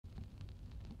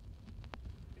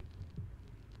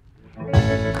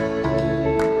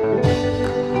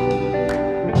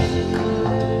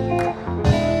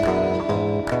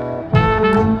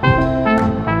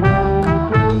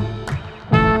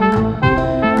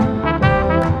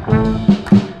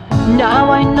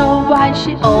Now I know why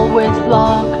she always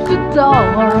locked the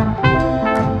door,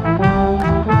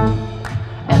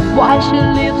 and why she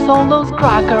leaves all those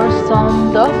crackers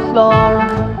on the floor.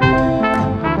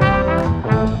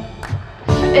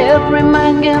 Every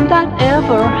mind game that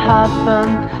ever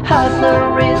happened has a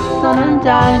reason, and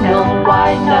I know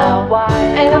why now.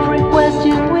 Every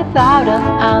question without an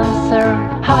answer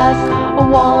has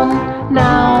one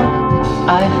now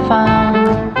I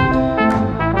found.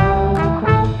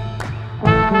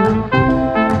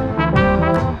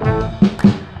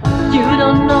 You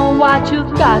don't know what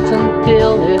you've got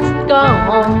until it's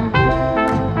gone.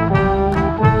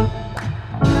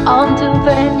 Until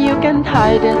then you can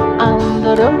hide it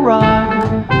under the rug.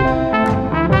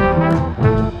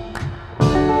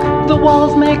 The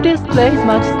walls make this place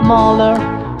much smaller.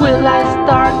 Will I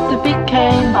start to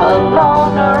become a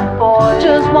loner?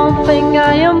 Just one thing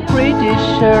I am pretty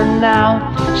sure now,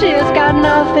 she's got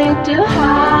nothing to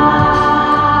hide.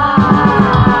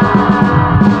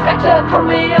 Except for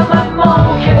me and my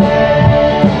monkey.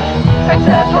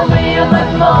 Except for me and my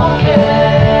monkey.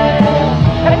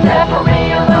 Except for me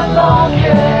and my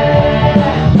monkey.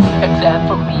 Except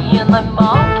for me and my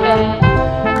monkey.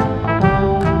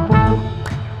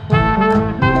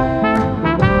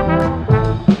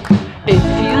 If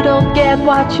you don't get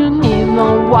what you need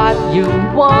nor what you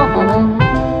want,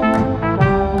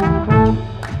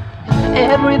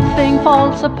 everything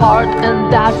falls apart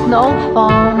and that's no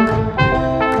fun.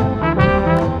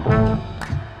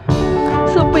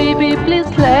 So baby, please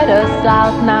let us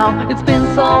out now. It's been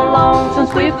so long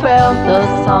since we felt the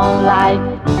sunlight.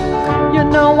 You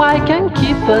know I can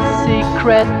keep a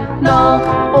secret no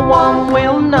one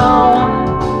will know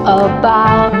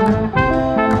about.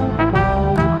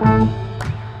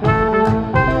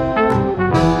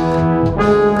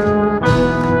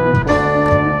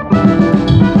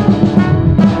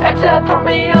 Except for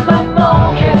me and my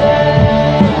monkey.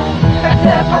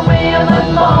 Except for me and my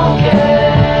monkey.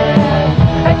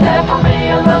 Except for me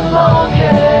and my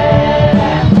monkey.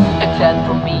 Except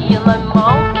for me and my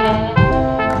monkey.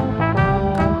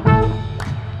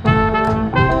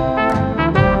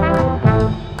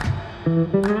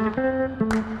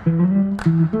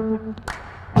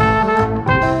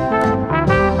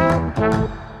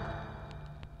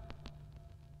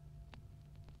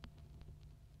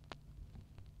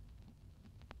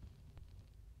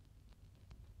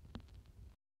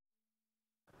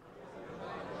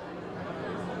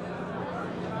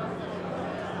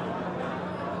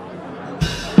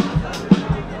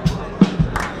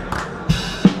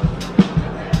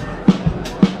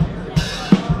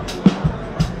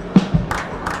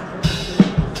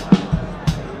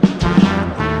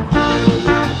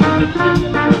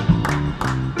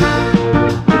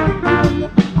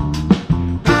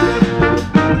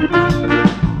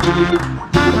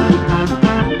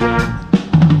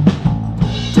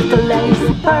 Just a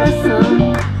lazy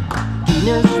person,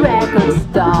 genius record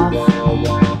stuff.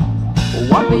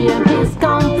 1 PM he's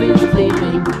comfy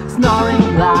sleeping, snoring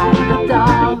like a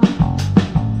dog.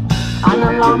 An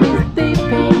alarm is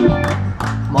beeping,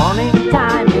 morning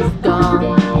time is gone,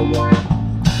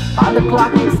 but the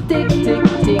clock is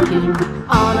ticking,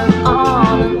 on and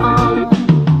on and on.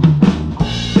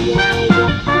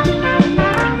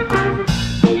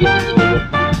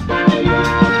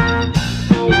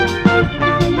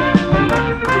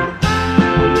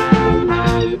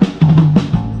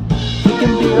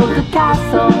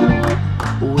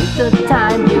 With the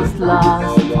time is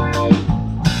lost,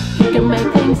 he can make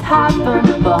things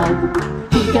happen, but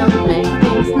he can make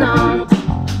things not.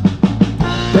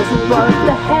 Doesn't worth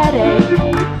the headache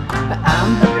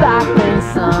and the back pain,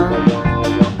 son.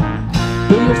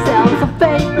 Do yourself a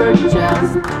favor,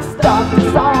 just stop the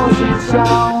sausage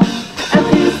show, and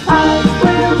his eyes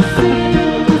will see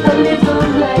just a little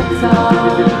later,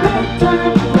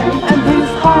 and his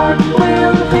heart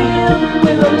will heal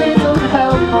with a little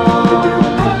help.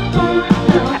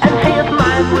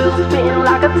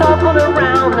 Like a top on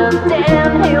around, and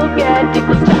then he'll get it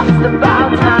was just about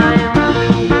time.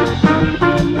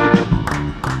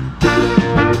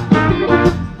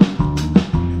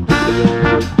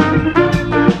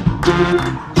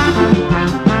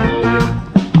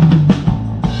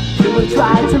 He will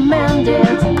try to mend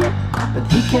it, but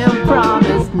he can't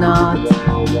promise not.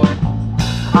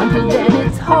 Until then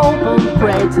it's hope and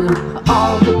pray to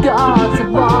all the gods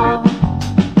above.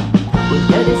 We'll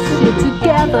get his shit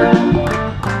together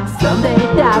someday,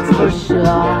 that's for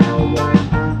sure.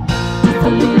 Just a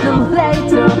little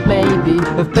later, maybe,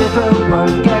 if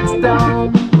paperwork gets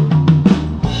done.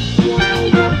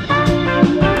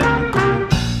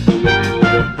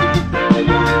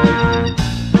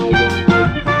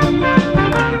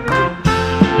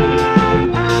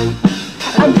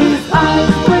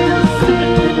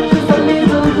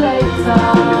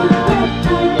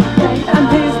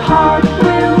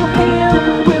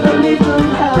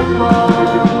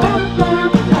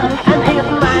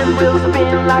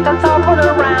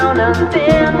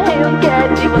 everything he'll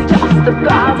get, he was just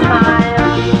about mine.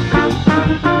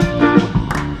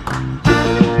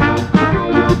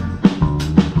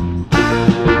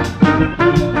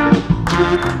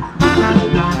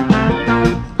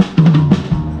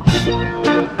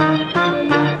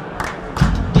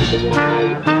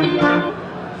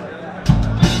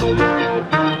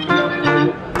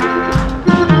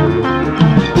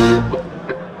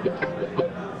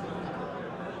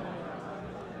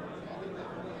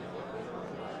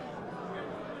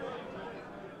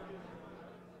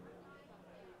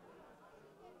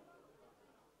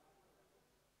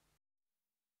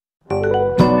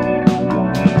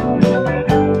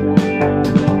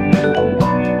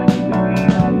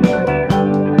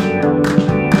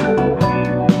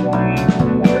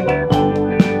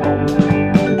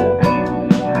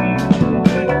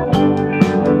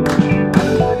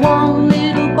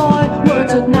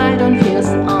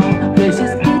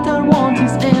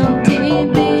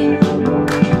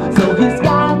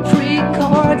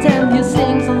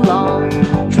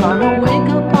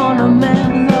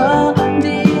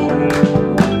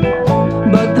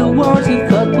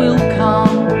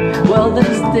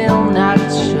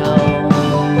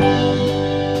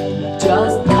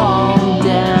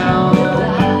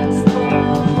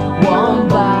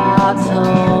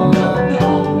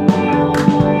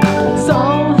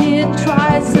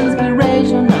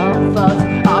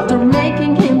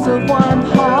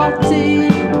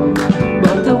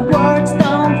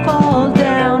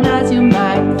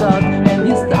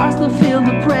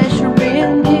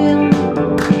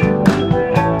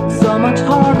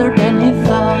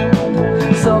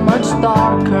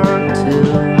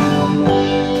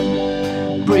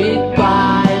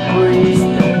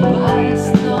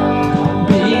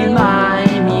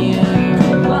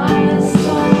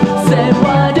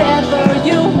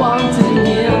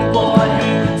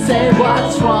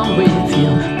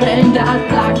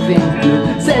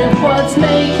 Say what's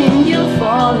making you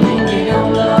falling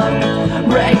in love.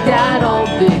 Break that old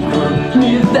big room,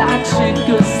 leave that shit,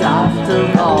 'cause after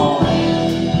all,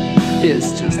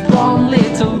 it's just one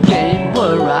little game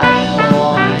we're right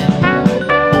on.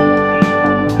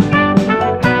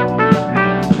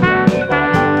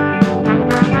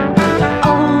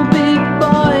 Oh big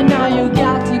boy, now you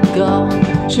got to go.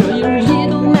 Show your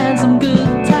little man some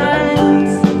good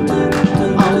times.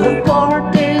 On the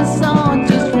board is on,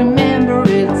 just remember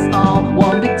it's all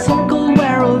one big circle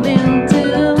we're all into.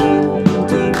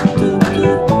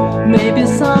 Maybe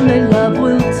someday love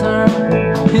will turn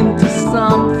into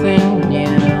something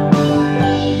new.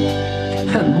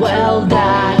 And well,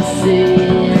 that's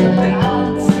it.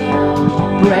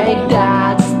 Break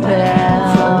that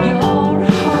spell.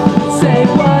 Say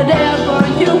whatever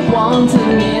you want to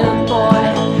me, boy.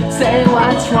 Say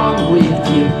what's wrong with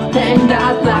you, paint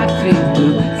that black thing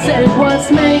blue. Say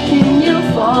what's making you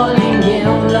falling in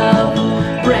love.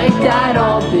 Break that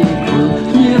old big rule,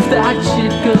 leave that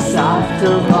shit, 'cause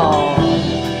after all,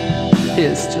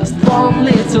 it's just one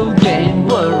little game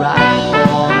we're right.